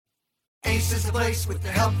Ace is the place with the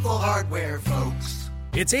helpful hardware, folks.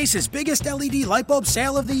 It's Ace's biggest LED light bulb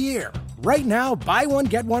sale of the year. Right now, buy one,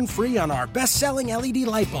 get one free on our best-selling LED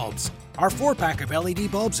light bulbs. Our 4-pack of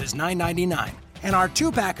LED bulbs is $9.99, and our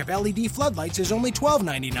 2-pack of LED floodlights is only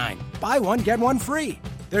 $12.99. Buy one, get one free.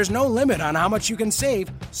 There's no limit on how much you can save,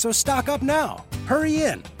 so stock up now. Hurry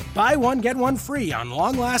in. Buy one, get one free on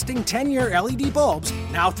long-lasting 10-year LED bulbs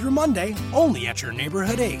now through Monday, only at your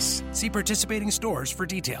neighborhood Ace. See participating stores for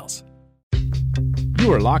details.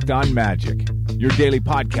 You are Locked On Magic, your daily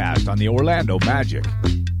podcast on the Orlando Magic.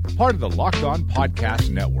 Part of the Locked On Podcast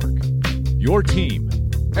Network. Your team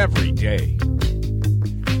every day.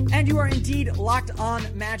 And you are indeed Locked On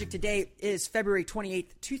Magic. Today is February 28th,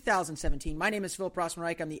 2017. My name is Philip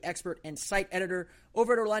Rossman-Reich. I'm the expert and site editor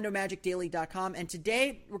over at OrlandoMagicDaily.com. And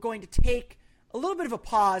today we're going to take a little bit of a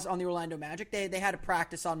pause on the Orlando Magic. They had a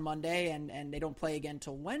practice on Monday, and they don't play again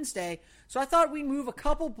until Wednesday. So I thought we'd move a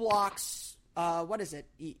couple blocks. What is it?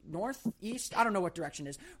 North? East? I don't know what direction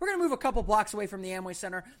it is. We're going to move a couple blocks away from the Amway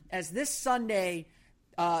Center as this Sunday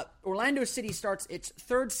Orlando City starts its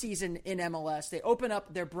third season in MLS. They open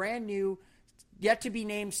up their brand new,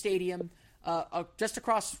 yet-to-be-named stadium just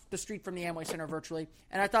across the street from the Amway Center virtually.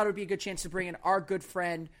 And I thought it would be a good chance to bring in our good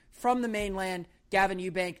friend from the mainland, Gavin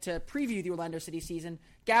Eubank, to preview the Orlando City season.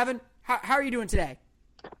 Gavin, how are you doing today?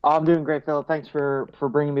 I'm doing great, Phil. Thanks for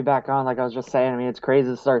bringing me back on. Like I was just saying, I mean, it's crazy.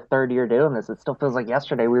 This is our third year doing this. It still feels like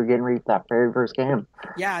yesterday we were getting ready for that very first game.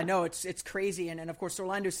 Yeah, I know. It's crazy. And of course,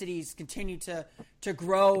 Orlando City's continued to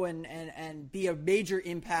grow and be a major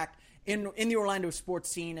impact in the Orlando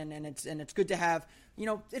sports scene. And it's good to have,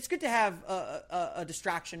 it's good to have a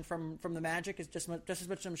distraction from the Magic. It's just as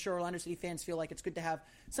much I'm sure Orlando City fans feel like it's good to have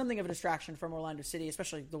something of a distraction from Orlando City,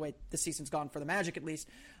 especially the way the season's gone for the Magic at least.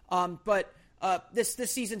 But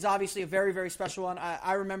this season's obviously a very, very special one.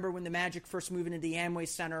 I remember when the Magic first moved into the Amway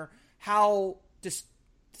Center, how just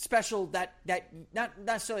special that not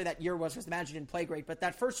necessarily that year was because the Magic didn't play great, but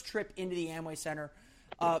that first trip into the Amway Center,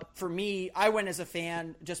 for me, I went as a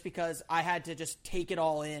fan just because I had to just take it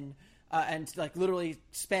all in and like literally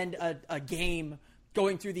spend a game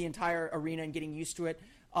going through the entire arena and getting used to it.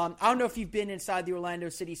 I don't know if you've been inside the Orlando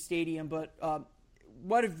City Stadium, but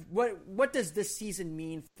what does this season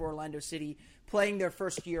mean for Orlando City playing their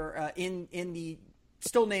first year in the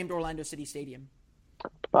still named Orlando City Stadium?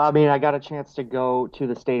 Well, I mean, I got a chance to go to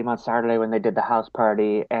the stadium on Saturday when they did the house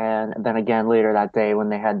party, and then again later that day when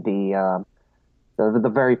they had the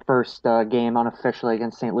very first game unofficially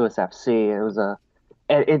against St. Louis FC. It was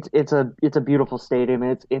it's a beautiful stadium.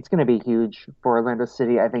 It's going to be huge for Orlando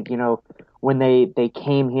City. I think when they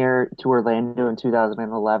came here to Orlando in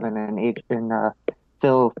 2011 and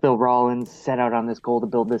Phil Rollins set out on this goal to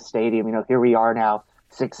build this stadium. Here we are now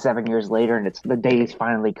 6-7 years later, and the day's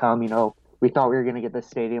finally come. We thought we were going to get this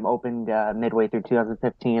stadium opened midway through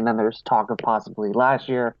 2015, and then there's talk of possibly last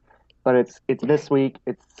year, but it's this week.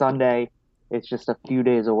 It's Sunday. It's just a few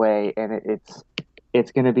days away, and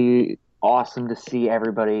it's going to be awesome to see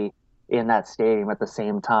everybody in that stadium at the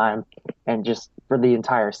same time, and just for the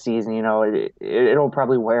entire season. It'll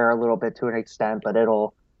probably wear a little bit to an extent, but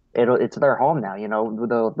it's their home now.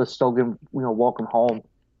 The slogan, welcome home.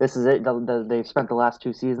 This is it. They've spent the last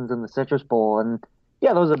 2 seasons in the Citrus Bowl, and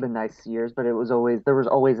yeah, those have been nice years, but there was always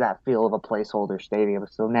that feel of a placeholder stadium.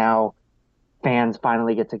 So now fans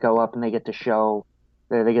finally get to go up and they get to show,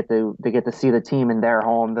 they get to see the team in their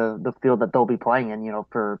home, the field that they'll be playing in,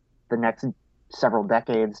 for the next several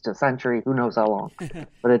decades to century, who knows how long.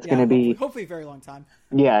 But it's going to be hopefully a very long time.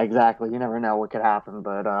 Yeah, exactly. You never know what could happen,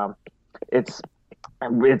 but it's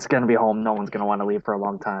going to be home. No one's going to want to leave for a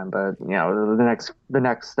long time, but the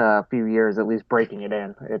next few years, at least breaking it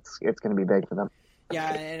in, it's going to be big for them.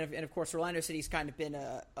 Yeah, and of course, Orlando City's kind of been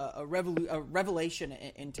a revelation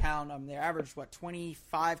in town. They averaged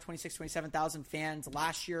 27,000 fans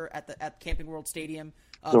last year at Camping World Stadium.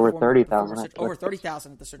 Over 30,000. Over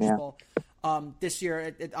 30,000 at the Citrus Bowl. This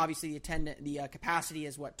year, obviously the capacity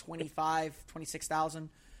is 26,000.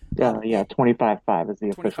 Yeah, 25,500 is the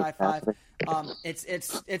official capacity.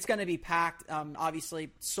 It's going to be packed.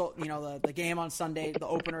 Obviously, so the game on Sunday, the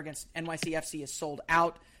opener against NYCFC is sold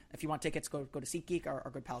out. If you want tickets, go to SeatGeek,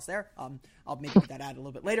 our good pals there. I'll maybe get that ad a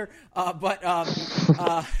little bit later.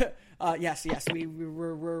 Yes,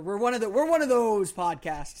 we're one of those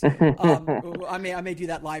podcasts. I may do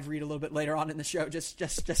that live read a little bit later on in the show, just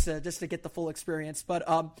to get the full experience. But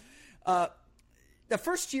the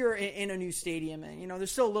first year in a new stadium, and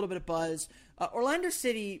there's still a little bit of buzz. Orlando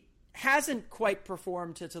City hasn't quite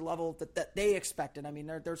performed to the level that they expected. I mean,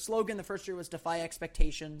 their slogan the first year was "Defy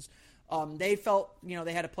Expectations." They felt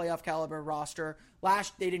they had a playoff caliber roster.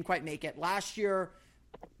 They didn't quite make it. Last year,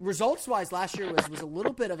 results-wise, last year was a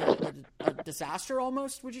little bit of a disaster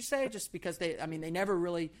almost, would you say? Just because they never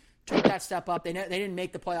really took that step up. They didn't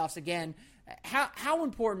make the playoffs again. How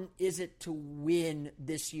important is it to win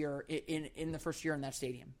this year in the first year in that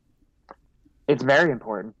stadium? It's very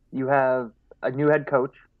important. You have a new head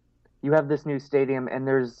coach. You have this new stadium, and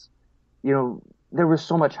there was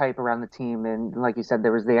so much hype around the team. And like you said,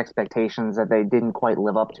 there was the expectations that they didn't quite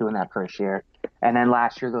live up to in that first year. And then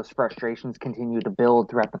last year, those frustrations continued to build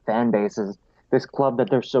throughout the fan bases. This club that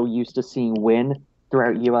they're so used to seeing win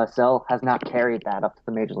throughout USL has not carried that up to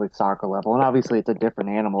the Major League Soccer level. And obviously, it's a different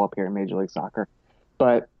animal up here in Major League Soccer.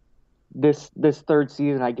 But this third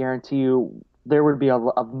season, I guarantee you, there would be a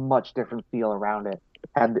much different feel around it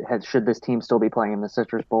should this team still be playing in the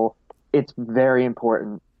Citrus Bowl. It's very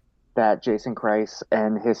important that Jason Kreis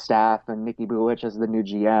and his staff and Nicky Bulich as the new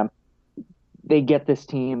GM, they get this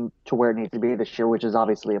team to where it needs to be this year, which is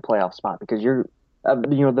obviously a playoff spot, because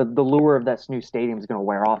the lure of that new stadium is going to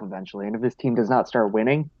wear off eventually. And if this team does not start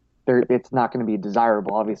winning, it's not going to be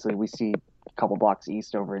desirable. Obviously, we see a couple blocks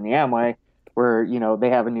east over in the Amway where, they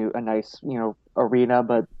have a nice, arena,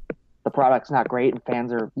 but the product's not great and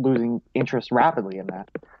fans are losing interest rapidly in that.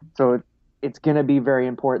 So it's going to be very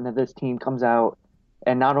important that this team comes out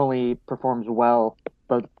and not only performs well,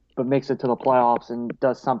 but makes it to the playoffs and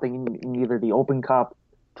does something in either the Open Cup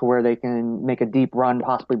to where they can make a deep run,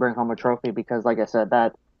 possibly bring home a trophy. Because, like I said,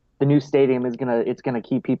 that the new stadium is gonna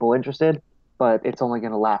keep people interested, but it's only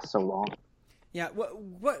gonna last so long. Yeah.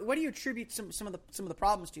 What do you attribute some of the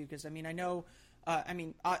problems to? Because I know.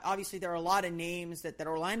 Obviously there are a lot of names that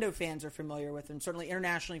Orlando fans are familiar with, and certainly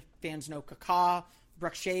internationally fans know Kaká.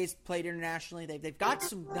 Brek Shea's played internationally. They've got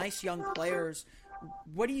some nice young players.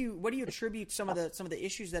 What do you attribute some of the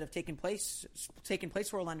issues that have taken place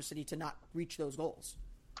for Orlando City to not reach those goals?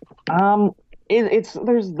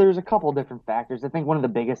 There's a couple different factors. I think one of the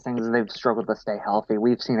biggest things is they've struggled to stay healthy.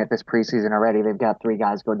 We've seen it this preseason already. They've got 3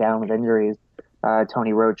 guys go down with injuries.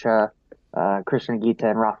 Tony Rocha, Christian Aguita,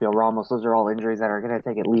 and Rafael Ramos. Those are all injuries that are going to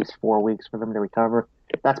take at least 4 weeks for them to recover.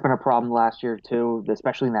 That's been a problem last year too,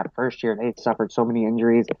 especially in that first year. They suffered so many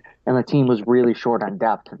injuries, and the team was really short on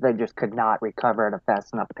depth. They just could not recover at a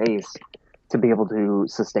fast enough pace to be able to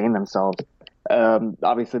sustain themselves.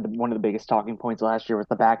 Obviously, one of the biggest talking points last year was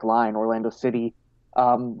the back line. Orlando City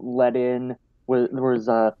was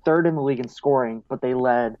third in the league in scoring, but they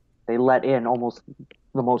let in almost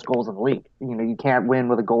the most goals in the league. You can't win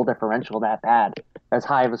with a goal differential that bad. As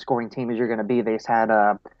high of a scoring team as you're going to be, they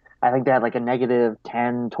had I think they had like a negative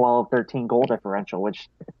 10, 12, 13 goal differential, which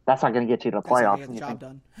that's not going to get you to the playoffs. Get the job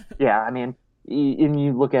done. Yeah, and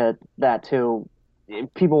you look at that too.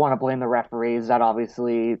 People want to blame the referees. That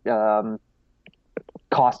obviously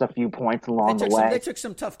cost a few points along the way. They took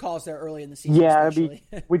some tough calls there early in the season. Yeah,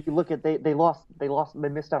 when you look at they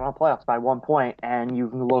missed out on playoffs by 1 point, and you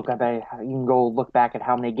can go look back at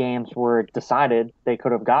how many games were decided. They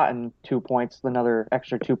could have gotten 2 points, another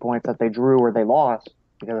extra 2 points that they drew or they lost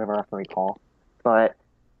because of a referee call. But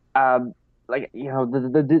the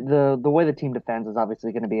way the team defends is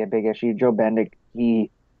obviously going to be a big issue. Joe Bendik,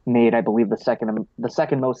 he made, I believe, the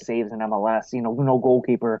second most saves in MLS. No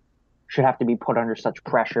goalkeeper should have to be put under such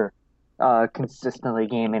pressure consistently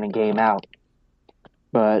game in and game out.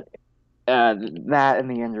 But that and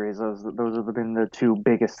the injuries, those have been the 2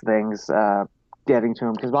 biggest things getting to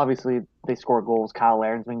him, because obviously they score goals. Kyle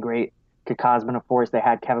Laren's been great. Kaká's been a force. They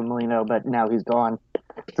had Kevin Molino, but now he's gone.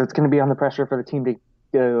 So it's going to be on the pressure for the team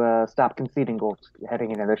to stop conceding goals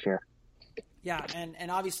heading into this year. Yeah,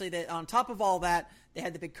 and obviously on top of all that, they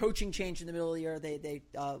had the big coaching change in the middle of the year. They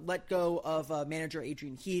let go of manager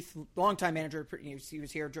Adrian Heath, longtime manager. He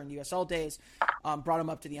was here during the USL days. Brought him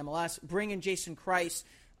up to the MLS. Bring in Jason Kreis.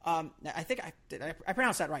 I think I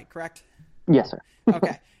pronounced that right, correct? Yes, sir.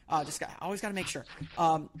 Okay. Always got to make sure.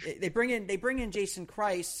 They bring in Jason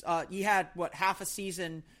Kreis. He had half a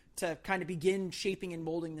season to kind of begin shaping and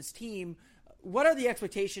molding this team. What are the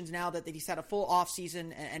expectations now that he's had a full off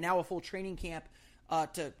season and now a full training camp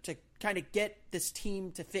to kind of get this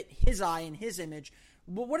team to fit his eye and his image?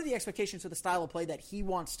 What are the expectations for the style of play that he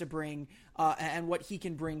wants to bring and what he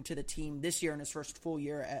can bring to the team this year in his first full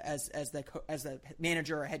year as the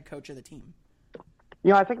manager or head coach of the team?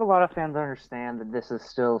 I think a lot of fans understand that this is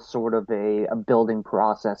still sort of a building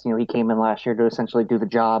process. He came in last year to essentially do the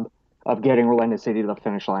job of getting Orlando City to the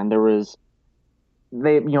finish line.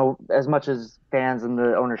 As much as fans and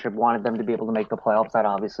the ownership wanted them to be able to make the playoffs, that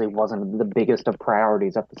obviously wasn't the biggest of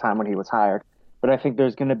priorities at the time when he was hired. But I think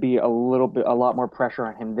there's going to be a lot more pressure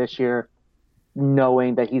on him this year,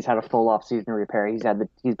 knowing that he's had a full off-season to repair. He's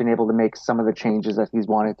been able to make some of the changes that he's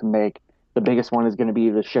wanted to make. The biggest one is going to be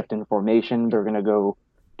the shift in formation. They're going to go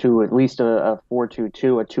to at least a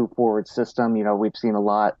 4-2-2, a two-forward system. We've seen a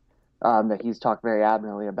lot that he's talked very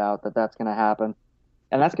adamantly about that's going to happen.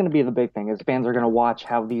 And that's going to be the big thing is fans are going to watch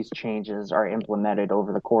how these changes are implemented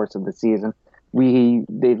over the course of the season.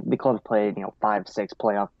 The club's played 5-6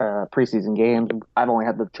 playoff preseason games. I've only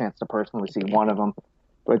had the chance to personally see one of them.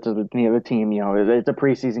 But the team, it's a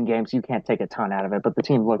preseason game, so you can't take a ton out of it. But the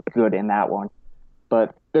team looked good in that one.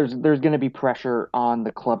 But there's going to be pressure on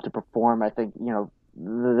the club to perform. I think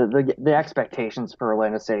the expectations for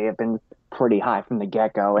Orlando City have been pretty high from the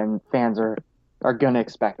get-go, and fans are going to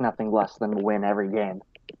expect nothing less than to win every game.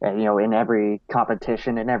 In every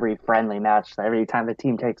competition, in every friendly match, every time the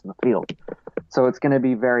team takes the field. So it's going to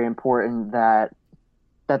be very important that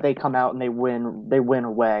they come out and they win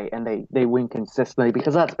away, and they win consistently,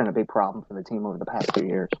 because that's been a big problem for the team over the past 2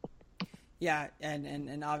 years. Yeah,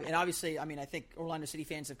 and obviously, I mean, I think Orlando City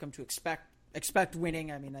fans have come to expect winning.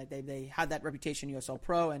 I mean, they had that reputation in USL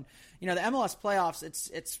Pro, and the MLS playoffs.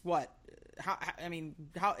 It's what? How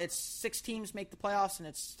it's 6 teams make the playoffs, and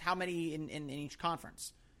it's how many in each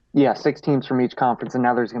conference? Yeah, 6 teams from each conference, and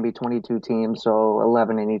now there's going to be 22 teams, so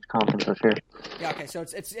 11 in each conference this year. Yeah, okay. So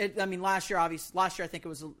it's I mean, last year I think it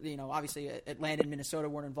was obviously Atlanta and Minnesota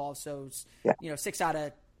weren't involved, so it's, 6 out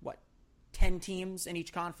of 10 teams in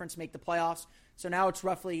each conference make the playoffs. So now it's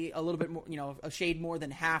roughly a little bit more, a shade more than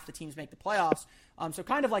half the teams make the playoffs. So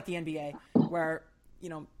kind of like the NBA, where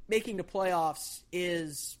making the playoffs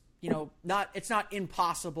is it's not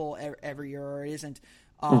impossible every year, or it isn't.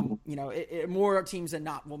 More teams than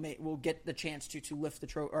not will get the chance to lift the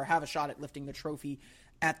trophy, or have a shot at lifting the trophy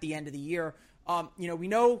at the end of the year. We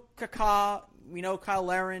know Kaká, we know Kyle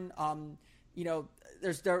Larin.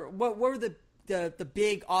 What were the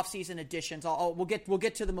big offseason additions? We'll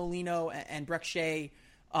get to the Molino and Brek Shea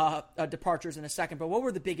departures in a second. But what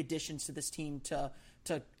were the big additions to this team to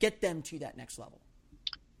get them to that next level?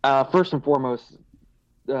 First and foremost,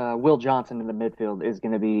 Will Johnson in the midfield is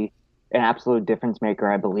going to be an absolute difference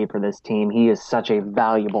maker, I believe, for this team. He is such a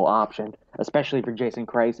valuable option, especially for Jason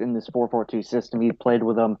Kreis in this 4-4-2 system. He played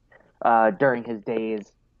with him during his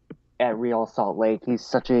days at Real Salt Lake. He's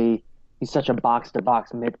such a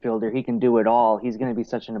box-to-box midfielder. He can do it all. He's going to be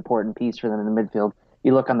such an important piece for them in the midfield.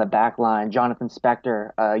 You look on the back line, Jonathan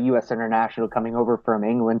Spector, U.S. international coming over from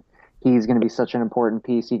England. He's going to be such an important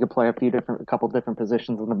piece. He could play a couple different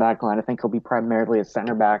positions on the back line. I think he'll be primarily a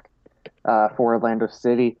center back for Orlando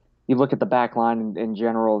City. You look at the back line in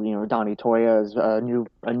general, Donny Toya is a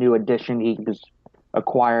new addition. He was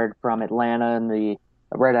acquired from Atlanta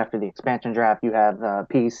right after the expansion draft. You have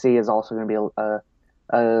PC is also going to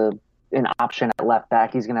be an option at left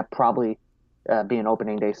back. He's going to probably be an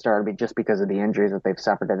opening day starter just because of the injuries that they've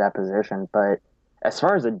suffered at that position. But as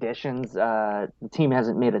far as additions, the team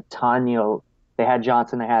hasn't made a ton. They had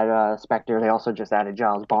Johnson, they had Spector. They also just added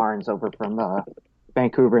Giles Barnes over from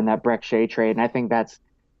Vancouver in that Brek Shea trade. And I think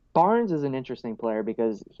Barnes is an interesting player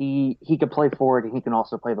because he could play forward and he can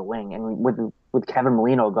also play the wing. And with Kevin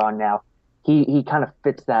Molino gone now, he kind of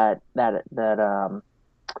fits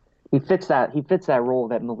he fits that role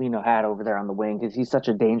that Molino had over there on the wing, because he's such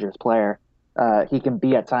a dangerous player. He can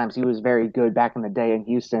be at times. He was very good back in the day in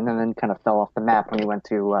Houston, and then kind of fell off the map when he went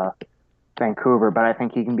to Vancouver. But I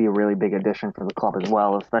think he can be a really big addition for the club as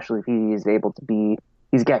well, especially if he's able to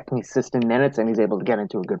he's got consistent minutes and he's able to get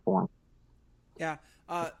into a good form. Yeah.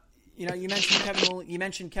 You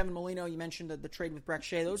mentioned Kevin Molino. You mentioned the trade with Brek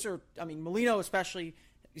Shea. Molino especially,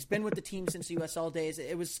 he's been with the team since the USL days.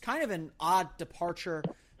 It was kind of an odd departure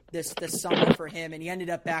this summer for him, and he ended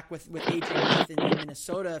up back with Adrian Heath in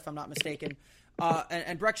Minnesota, if I'm not mistaken.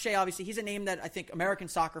 And Brek Shea, obviously, he's a name that I think American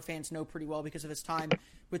soccer fans know pretty well because of his time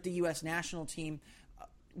with the U.S. national team.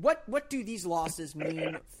 What do these losses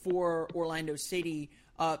mean for Orlando City,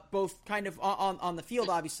 both kind of on the field,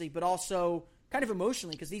 obviously, but also kind of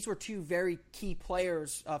emotionally, because these were 2 very key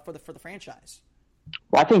players for the franchise?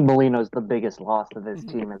 Well, I think Molino's the biggest loss that this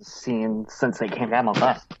team has seen since they came to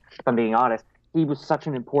MLS, if I'm being honest. He was such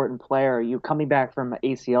an important player. You coming back from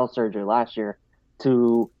ACL surgery last year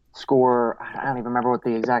to score, I don't even remember what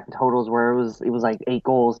the exact totals were. It was like 8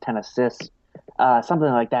 goals, 10 assists, something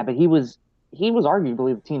like that. But he was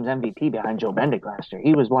arguably the team's MVP behind Joe Bendik last year.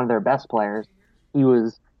 He was one of their best players. He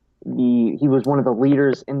was one of the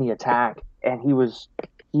leaders in the attack, and he was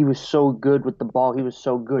so good with the ball. He was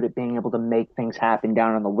so good at being able to make things happen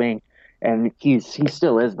down on the wing, and he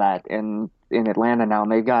still is that. And in Atlanta now,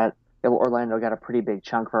 and Orlando got a pretty big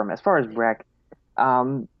chunk for him. As far as Brek,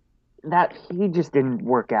 that he just didn't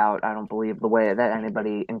work out, I don't believe, the way that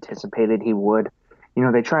anybody anticipated he would.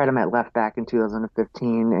 They tried him at left back in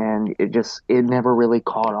 2015, and it never really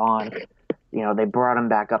caught on. They brought him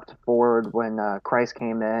back up to forward when Christ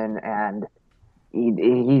came in, and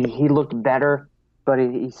he looked better, but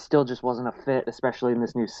he still just wasn't a fit, especially in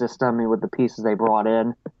this new system and with the pieces they brought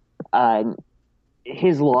in.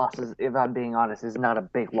 His loss, if I'm being honest, is not a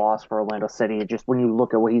big loss for Orlando City. Just when you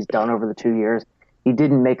look at what he's done over the 2 years, he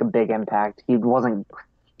didn't make a big impact. He wasn't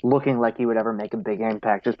looking like he would ever make a big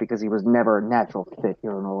impact just because he was never a natural fit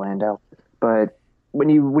here in Orlando. But when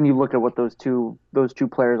you look at what those two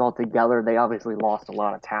players all together, they obviously lost a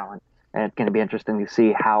lot of talent, and it's going to be interesting to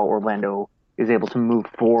see how Orlando is able to move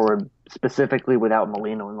forward, specifically without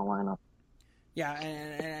Molino in the lineup. Yeah,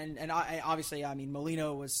 and obviously,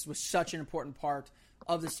 Molino was such an important part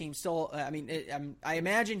of this team. Still, I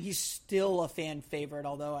imagine he's still a fan favorite,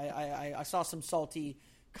 although I saw some salty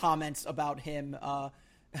comments about him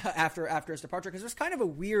after his departure, because it was kind of a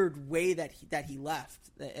weird way that he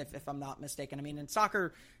left, if I'm not mistaken. In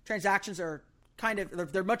soccer, transactions are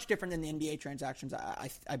they're much different than the NBA transactions,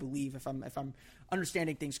 I believe, if I'm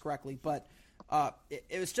understanding things correctly. But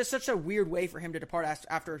it was just such a weird way for him to depart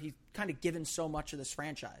after he's kind of given so much of this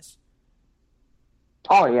franchise.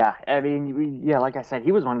 Oh, yeah. Like I said,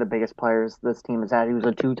 he was one of the biggest players this team has had. He was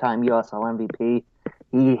a 2-time USL MVP.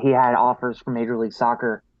 He had offers from Major League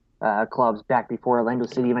Soccer clubs back before Orlando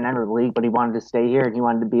City even entered the league, but he wanted to stay here and he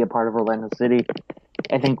wanted to be a part of Orlando City.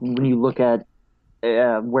 I think when you look at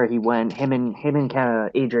where he went, him and kind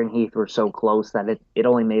of Adrian Heath were so close that it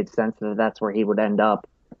only made sense that that's where he would end up.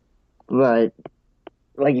 But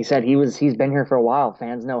like you said, he's been here for a while.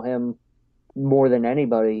 Fans know him more than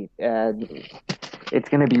anybody. It's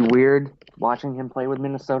going to be weird watching him play with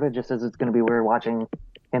Minnesota, just as it's going to be weird watching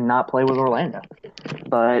him not play with Orlando.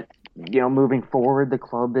 But moving forward,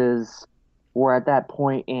 we're at that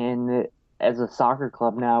point as a soccer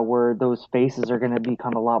club now where those faces are going to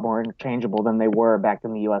become a lot more interchangeable than they were back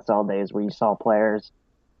in the USL days, where you saw players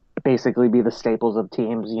basically be the staples of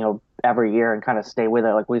teams, every year and kind of stay with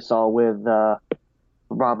it, like we saw with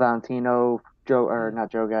Rob Valentino, Joe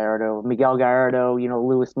Gallardo, Miguel Gallardo,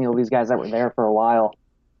 Lewis Neal, these guys that were there for a while,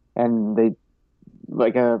 and they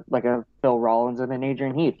like a Phil Rollins and an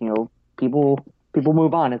Adrian Heath. People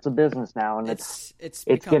move on. It's a business now, and it's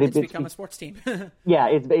become a sports team. Yeah,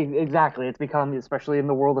 exactly. It's become, especially in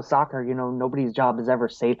the world of soccer, nobody's job is ever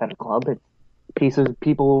safe at a club. It's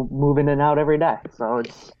people move in and out every day, so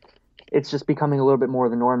it's just becoming a little bit more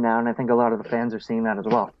the norm now, and I think a lot of the fans are seeing that as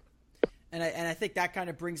well. And I think that kind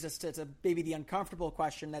of brings us to maybe the uncomfortable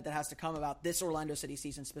question that has to come about this Orlando City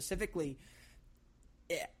season specifically.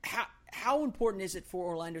 How important is it for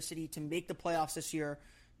Orlando City to make the playoffs this year,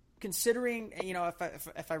 considering,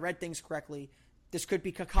 if I read things correctly, this could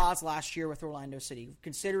be Kaká's last year with Orlando City,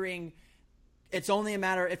 considering it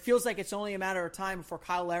feels like it's only a matter of time before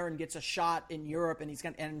Kyle Larin gets a shot in Europe, and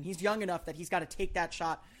he's young enough that he's got to take that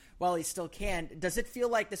shot while he still can. Does it feel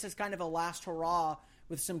like this is kind of a last hurrah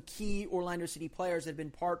with some key Orlando City players that have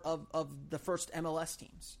been part of the first MLS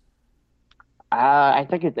teams? I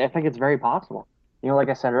think it's very possible. Like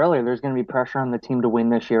I said earlier, there's going to be pressure on the team to win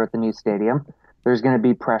this year at the new stadium. There's going to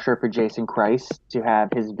be pressure for Jason Christ to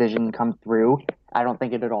have his vision come through. I don't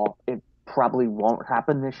think it probably won't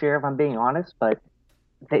happen this year, if I'm being honest, but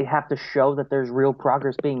they have to show that there's real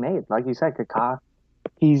progress being made. Like you said, Kaká,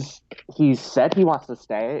 he's said he wants to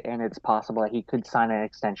stay, and it's possible that he could sign an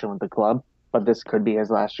extension with the club, but this could be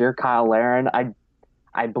his last year. Kyle Larin,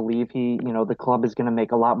 I believe the club is going to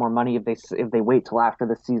make a lot more money if they wait till after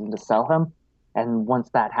the season to sell him. And once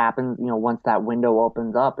that happens, once that window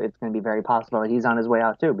opens up, it's going to be very possible that he's on his way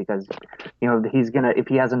out too, because, if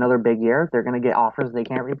he has another big year, they're going to get offers they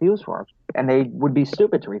can't refuse for him. And they would be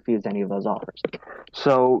stupid to refuse any of those offers.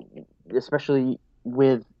 So, especially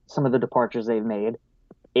with some of the departures they've made,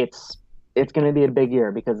 it's going to be a big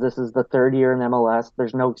year, because this is the third year in MLS.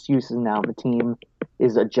 There's no excuses now. The team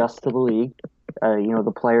is adjust to the league.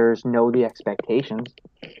 The players know the expectations,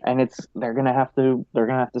 and they're gonna have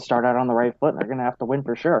to start out on the right foot. And they're gonna have to win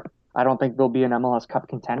for sure. I don't think they'll be an MLS Cup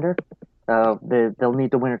contender. They'll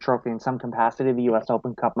need to win a trophy in some capacity. The U.S.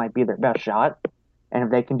 Open Cup might be their best shot, and if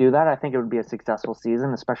they can do that, I think it would be a successful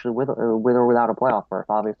season, especially with or without a playoff berth.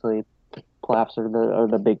 Obviously, playoffs are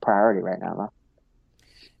the big priority right now, though.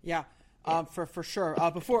 Yeah. For sure.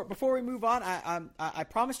 Before we move on, I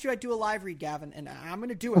promised you I'd do a live read, Gavin, and I'm going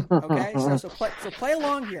to do it. Okay, so play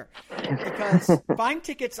along here, because buying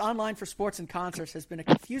tickets online for sports and concerts has been a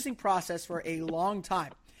confusing process for a long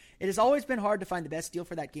time. It has always been hard to find the best deal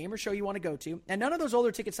for that game or show you want to go to, and none of those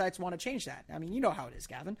older ticket sites want to change that. You know how it is,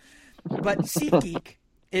 Gavin. But SeatGeek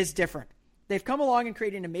is different. They've come along and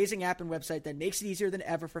created an amazing app and website that makes it easier than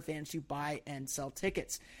ever for fans to buy and sell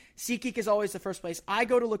tickets. SeatGeek is always the first place I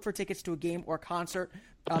go to look for tickets to a game or concert.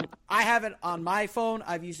 I have it on my phone.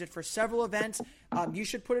 I've used it for several events. You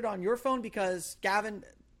should put it on your phone because, Gavin,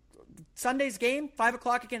 Sunday's game, 5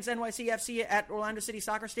 o'clock against NYCFC at Orlando City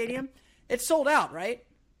Soccer Stadium, it's sold out, right?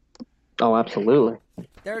 Oh, absolutely.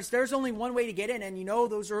 There's only one way to get in, and you know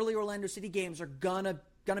those early Orlando City games are gonna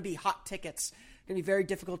be hot tickets. Going to be very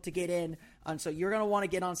difficult to get in, and so you're going to want to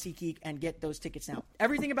get on SeatGeek and get those tickets now.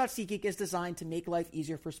 Everything about SeatGeek is designed to make life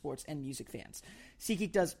easier for sports and music fans.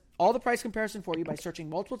 SeatGeek does all the price comparison for you by searching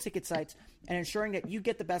multiple ticket sites and ensuring that you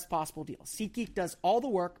get the best possible deal. SeatGeek does all the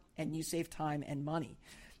work, and you save time and money.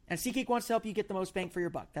 And SeatGeek wants to help you get the most bang for your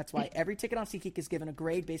buck. That's why every ticket on SeatGeek is given a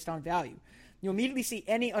grade based on value. You'll immediately see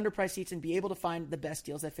any underpriced seats and be able to find the best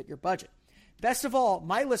deals that fit your budget. Best of all,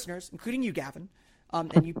 my listeners, including you, Gavin,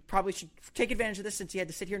 and you probably should take advantage of this since you had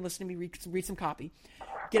to sit here and listen to me read some copy,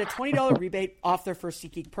 get a $20 rebate off their first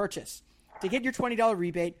SeatGeek purchase. To get your $20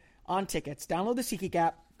 rebate on tickets, download the SeatGeek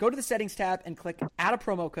app, go to the settings tab, and click add a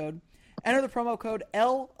promo code. Enter the promo code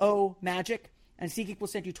LOMAGIC, and SeatGeek will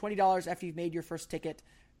send you $20 after you've made your first ticket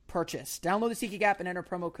purchase. Download the SeatGeek app and enter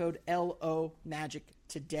promo code LOMAGIC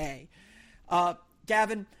today.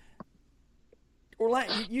 Gavin,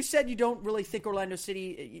 you said you don't really think Orlando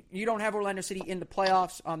City, you don't have Orlando City in the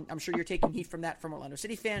playoffs. I'm sure you're taking heat from that from Orlando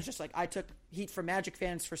City fans, just like I took heat from Magic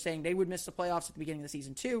fans for saying they would miss the playoffs at the beginning of the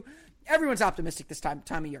season too. Everyone's optimistic this time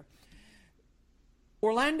of year.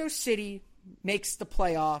 Orlando City makes the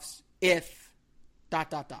playoffs if ...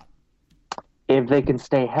 If they can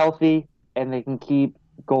stay healthy and they can keep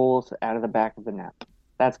goals out of the back of the net.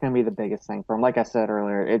 That's going to be the biggest thing for them. Like I said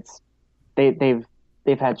earlier,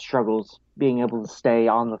 they've had struggles being able to stay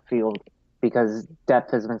on the field because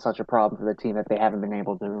depth has been such a problem for the team that they haven't been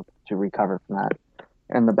able to recover from that.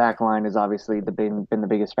 And the back line is obviously been the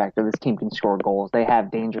biggest factor. This team can score goals. They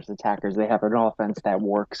have dangerous attackers. They have an offense that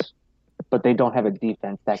works, but they don't have a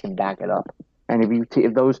defense that can back it up. And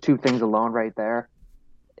if those two things alone right there,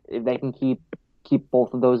 if they can keep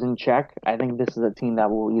both of those in check, I think this is a team that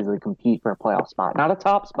will easily compete for a playoff spot. Not a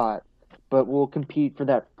top spot, but will compete for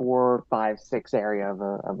that 4, 5, 6 area of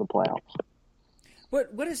the playoffs.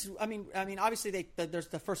 What is? I mean, obviously there's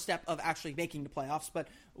the first step of actually making the playoffs, but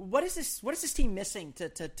what is this team missing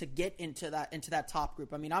to get into that top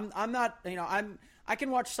group? I mean, I'm not, I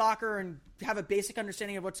can watch soccer and have a basic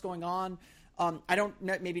understanding of what's going on. I don't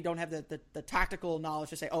have the tactical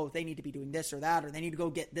knowledge to say, oh, they need to be doing this or that, or they need to go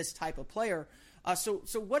get this type of player. So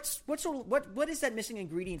what is that missing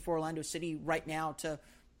ingredient for Orlando City right now to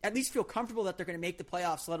at least feel comfortable that they're going to make the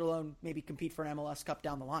playoffs, let alone maybe compete for an MLS Cup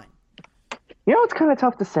down the line? It's kind of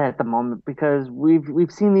tough to say at the moment because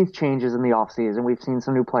we've seen these changes in the offseason. We've seen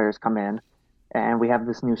some new players come in, and we have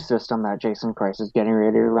this new system that Jason Kreis is getting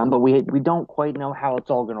ready to run, but we don't quite know how it's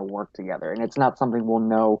all going to work together, and it's not something we'll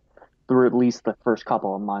know through at least the first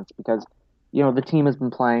couple of months because the team has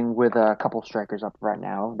been playing with a couple strikers up right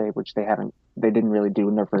now, which they didn't really do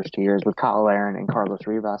in their first 2 years with Kyle Aaron and Carlos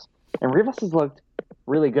Rivas. And Rivas has looked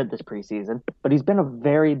really good this preseason, but he's been a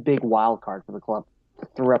very big wild card for the club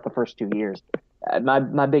throughout the first 2 years.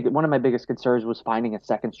 One of my biggest concerns was finding a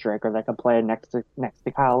second striker that could play next to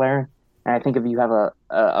Kyle Aaron. And I think if you have a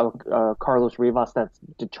Carlos Rivas that's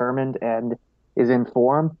determined and is in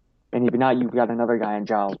form, and if not, you've got another guy in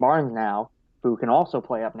Giles Barnes now who can also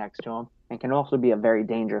play up next to him and can also be a very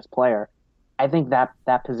dangerous player. I think that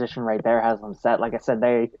position right there has them set. Like I said,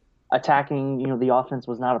 they attacking, the offense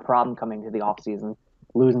was not a problem coming to the offseason.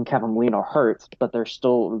 Losing Kevin Molino hurts, but they're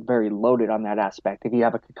still very loaded on that aspect. If you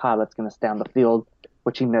have a Kaká that's going to stay on the field,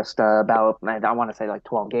 which he missed about, I want to say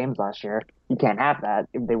 12 games last year, you can't have that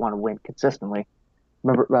if they want to win consistently.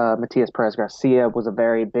 Remember, Matias Perez-Garcia was a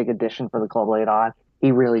very big addition for the club late on.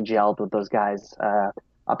 He really gelled with those guys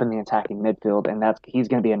up in the attacking midfield, and he's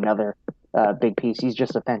going to be another big piece. He's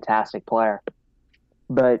just a fantastic player.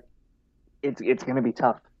 But it's going to be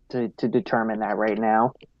tough to determine that right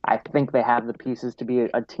now. I think they have the pieces to be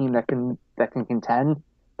a team that can contend,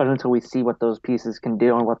 but until we see what those pieces can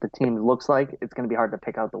do and what the team looks like, it's going to be hard to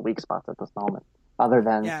pick out the weak spots at this moment, other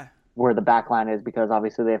than where the back line is, because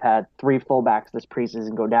obviously they've had 3 fullbacks this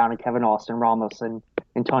preseason go down, and Kevin Austin Ramos and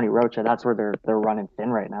Tony Rocha. That's where they're running thin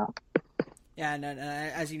right now. Yeah, and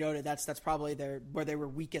as you noted, that's probably where they were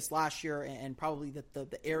weakest last year, and probably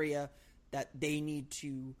the area that they need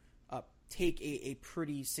to take a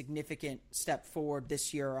pretty significant step forward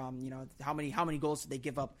this year. How many goals did they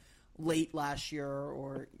give up late last year,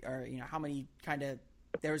 or how many kind of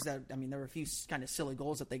there were a few kind of silly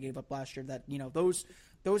goals that they gave up last year that,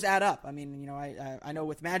 those add up. I mean, I know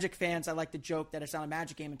with Magic fans, I like to joke that it's not a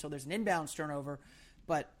Magic game until there's an inbounds turnover,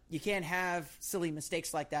 but you can't have silly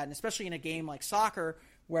mistakes like that. And especially in a game like soccer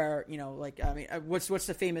where, what's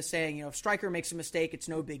the famous saying, if striker makes a mistake, it's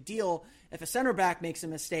no big deal. If a center back makes a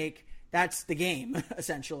mistake, that's the game,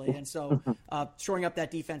 essentially. And so shoring up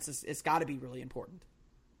that defense is got to be really important.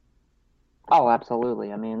 Oh,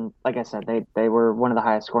 absolutely. I mean, like I said, they were one of the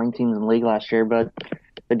highest scoring teams in the league last year, but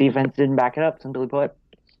the defense didn't back it up, simply put.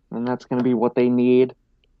 And that's going to be what they need,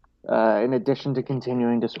 in addition to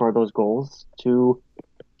continuing to score those goals to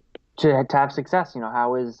have success.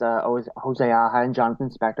 How is Jose Aja and Jonathan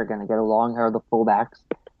Spector going to get along? How are the fullbacks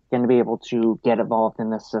going to be able to get involved in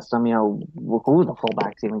this system? Who are the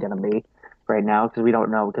fullbacks even going to be right now? Because we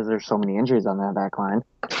don't know, because there's so many injuries on that back line.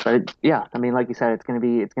 But I mean, like you said, it's going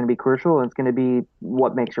to be crucial, and it's going to be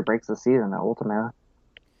what makes or breaks the season ultimately.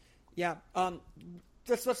 Yeah.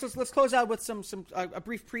 Let's close out with a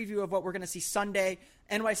brief preview of what we're going to see Sunday.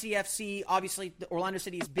 NYCFC, obviously, Orlando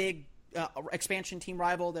City's big expansion team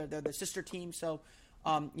rival. They're the sister team, so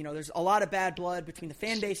there's a lot of bad blood between the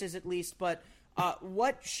fan bases, at least. But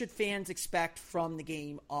what should fans expect from the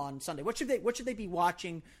game on Sunday? What should they be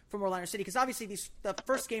watching from Orlando City? Because obviously, the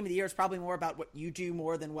first game of the year is probably more about what you do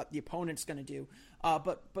more than what the opponent's going to do.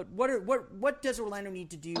 But what does Orlando need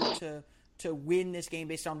to do to win this game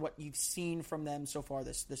based on what you've seen from them so far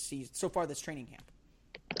this season, so far this training camp?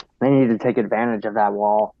 They need to take advantage of that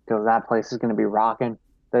wall, because that place is going to be rocking.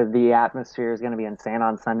 The atmosphere is going to be insane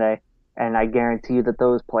on Sunday, and I guarantee you that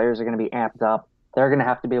those players are going to be amped up. They're going to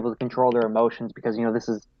have to be able to control their emotions, because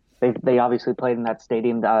they obviously played in that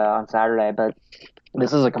stadium on Saturday, but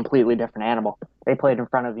this is a completely different animal. They played in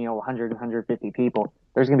front of 100, 150 people.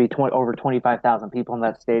 There's going to be over 25,000 people in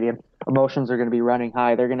that stadium. Emotions are going to be running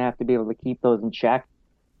high. They're going to have to be able to keep those in check.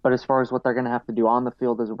 But as far as what they're going to have to do on the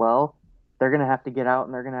field as well, they're going to have to get out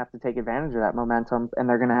and they're going to have to take advantage of that momentum, and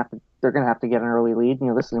they're going to have to get an early lead.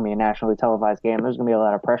 This is going to be a nationally televised game. There's going to be a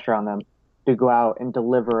lot of pressure on them to go out and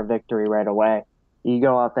deliver a victory right away. You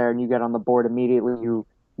go out there and you get on the board immediately.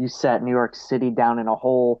 You set New York City down in a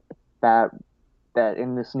hole that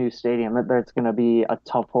in this new stadium that's going to be a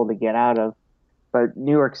tough hole to get out of. But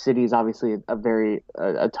New York City is obviously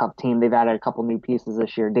a tough team. They've added a couple new pieces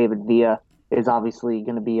this year. David Villa is obviously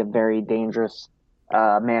going to be a very dangerous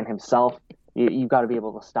man himself. You've got to be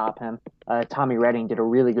able to stop him. Tommy Redding did a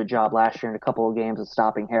really good job last year in a couple of games of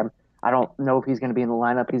stopping him. I don't know if he's going to be in the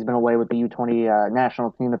lineup. He's been away with the U20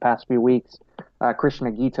 national team the past few weeks. Christian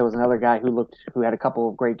Aguito is another guy who had a couple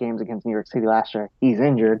of great games against New York City last year. He's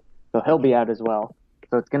injured, so he'll be out as well.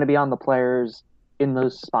 So it's going to be on the players in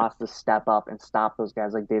those spots to step up and stop those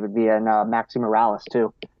guys like David Villa and Maxi Morales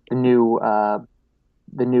too, the new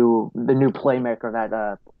playmaker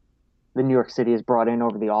that the New York City has brought in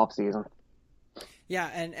over the offseason. Yeah,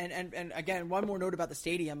 and again, one more note about the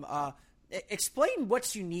stadium. Explain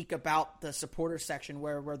what's unique about the supporter section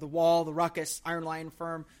where the Wall, the Ruckus, Iron Lion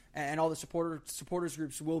Firm, and all the supporters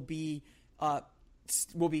groups will be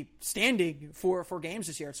standing for games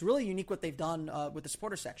this year. It's really unique what they've done with the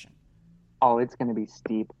supporter section. Oh, it's going to be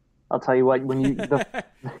steep. I'll tell you what. When you,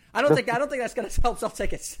 I don't think that's going to help sell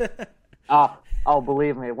tickets. Oh,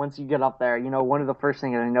 believe me. Once you get up there, one of the first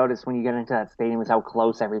things that I notice when you get into that stadium is how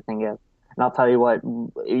close everything is. And I'll tell you what,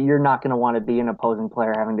 you're not going to want to be an opposing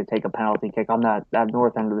player having to take a penalty kick on that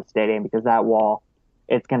north end of the stadium, because that wall,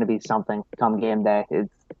 it's going to be something come game day.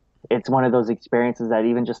 It's one of those experiences that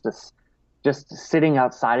even just sitting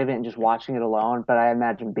outside of it and just watching it alone, but I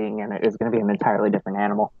imagine being in it is going to be an entirely different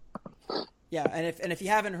animal. Yeah, and if you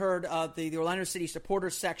haven't heard, the Orlando City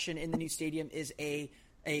supporters section in the new stadium is a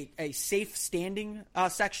safe standing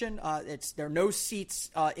section. There are no seats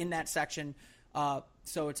in that section.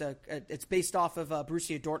 So it's based off of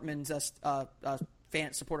Borussia Dortmund's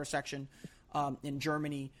fan supporter section in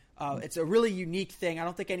Germany. It's a really unique thing. I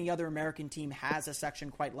don't think any other American team has a section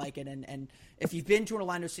quite like it. And if you've been to an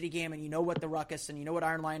Orlando City game and you know what the Ruckus and you know what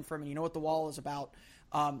Iron Lion Firm and you know what the Wall is about,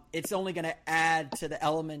 it's only going to add to the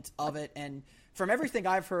element of it. And from everything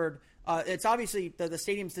I've heard, it's obviously the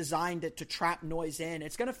stadium's designed to trap noise in.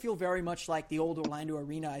 It's going to feel very much like the old Orlando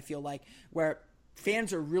Arena, I feel like, where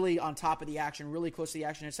fans are really on top of the action, really close to the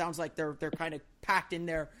action. It sounds like they're kind of packed in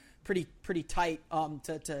there pretty tight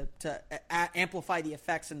to amplify the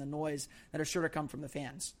effects and the noise that are sure to come from the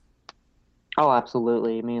fans. Oh,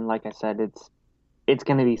 absolutely. I mean, like I said, it's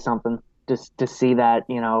going to be something just to see that.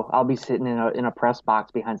 I'll be sitting in a press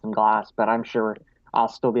box behind some glass, but I'm sure I'll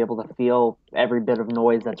still be able to feel every bit of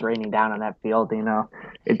noise that's raining down on that field.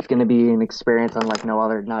 It's going to be an experience unlike no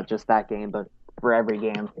other, not just that game, but for every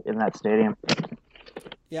game in that stadium.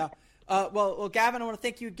 Yeah. Well, Gavin, I want to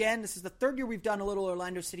thank you again. This is the third year we've done a little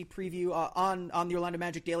Orlando City preview on the Orlando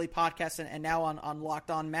Magic Daily podcast and now on Locked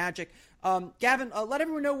On Magic. Gavin, let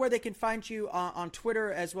everyone know where they can find you on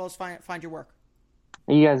Twitter as well as find your work.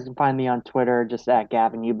 You guys can find me on Twitter just at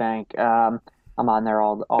Gavin Eubank. I'm on there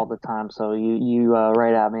all the time, so you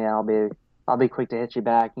write at me, and I'll be quick to hit you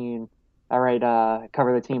back. I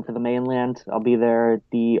cover the team for the mainland. I'll be there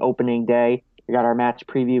the opening day. We got our match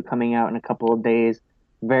preview coming out in a couple of days.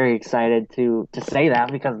 Very excited to say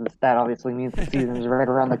that, because that obviously means the season is right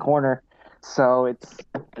around the corner. So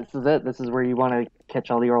this is it. This is where you want to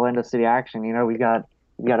catch all the Orlando City action. We got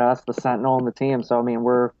us, the Sentinel, and the team. So I mean,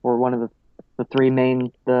 we're one of the three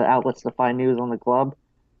main outlets to find news on the club,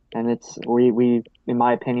 and we in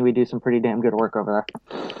my opinion, we do some pretty damn good work over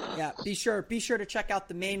there. Yeah, be sure to check out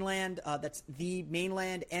the Mainland. That's the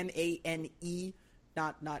Mainland, MANE,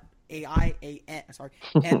 not AIAN, sorry,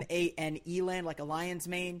 MANE land, like a lion's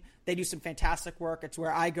mane. They do some fantastic work. It's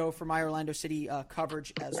where I go for my Orlando City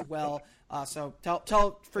coverage as well. So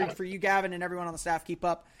tell for you, Gavin, and everyone on the staff, keep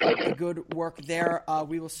up the good work there.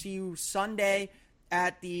 We will see you Sunday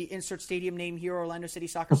at the insert stadium name here, Orlando City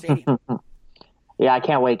Soccer Stadium. Yeah, I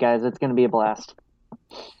can't wait, guys. It's going to be a blast.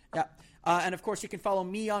 Yeah. And, of course, you can follow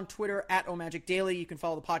me on Twitter at OMagicDaily. You can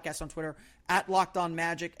follow the podcast on Twitter at Locked On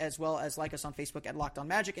Magic, as well as like us on Facebook at Locked On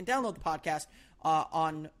Magic, and download the podcast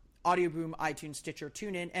on Audio Boom, iTunes, Stitcher,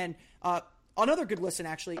 TuneIn. And another good listen,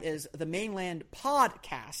 actually, is the Mainland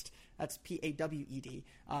Podcast. That's PAWED.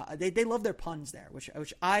 They love their puns there,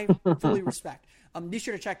 which I fully respect. Be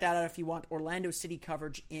sure to check that out if you want Orlando City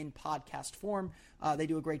coverage in podcast form. They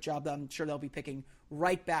do a great job. I'm sure they'll be picking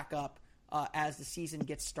right back up as the season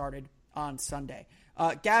gets started on Sunday.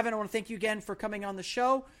 Gavin, I want to thank you again for coming on the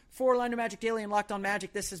show. For Orlando Magic Daily and Locked On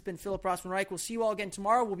Magic, this has been Philip Rossman-Reich. We'll see you all again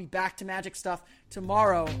tomorrow. We'll be back to Magic stuff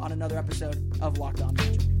tomorrow on another episode of Locked On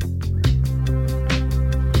Magic.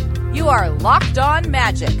 You are Locked On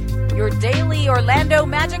Magic, your daily Orlando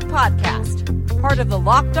Magic podcast. Part of the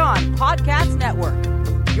Locked On Podcast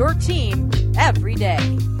Network. Your team every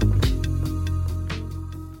day.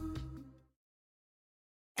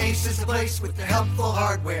 Ace is the place with the helpful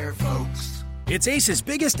hardware, folks. It's Ace's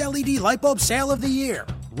biggest LED light bulb sale of the year.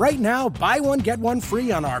 Right now, buy one, get one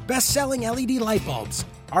free on our best-selling LED light bulbs.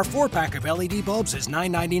 Our 4-pack of LED bulbs is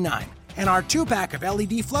 $9.99, and our 2-pack of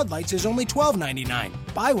LED floodlights is only $12.99.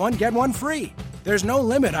 Buy one, get one free. There's no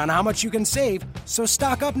limit on how much you can save, so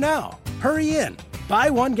stock up now. Hurry in. Buy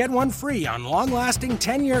one, get one free on long-lasting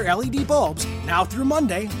 10-year LED bulbs now through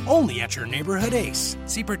Monday, only at your neighborhood Ace.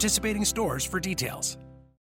 See participating stores for details.